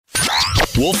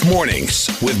Wolf Mornings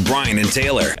with Brian and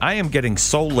Taylor. I am getting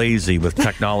so lazy with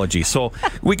technology. So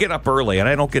we get up early, and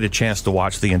I don't get a chance to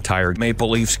watch the entire Maple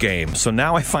Leafs game. So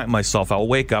now I find myself, I'll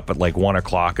wake up at like 1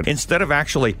 o'clock, and instead of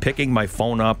actually picking my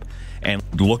phone up and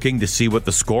looking to see what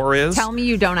the score is. Tell me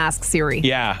you don't ask Siri.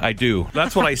 Yeah, I do.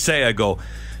 That's what I say. I go,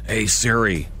 "Hey,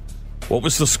 Siri, what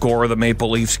was the score of the Maple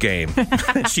Leafs game?"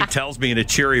 She tells me in a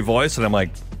cheery voice, and I'm like,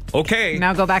 okay.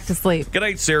 Now go back to sleep. Good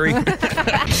night, Siri.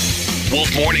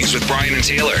 Wolf Mornings with Brian and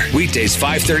Taylor. Weekdays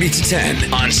 5:30 to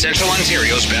 10 on Central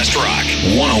Ontario's Best Rock.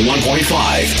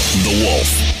 101.5 The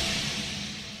Wolf.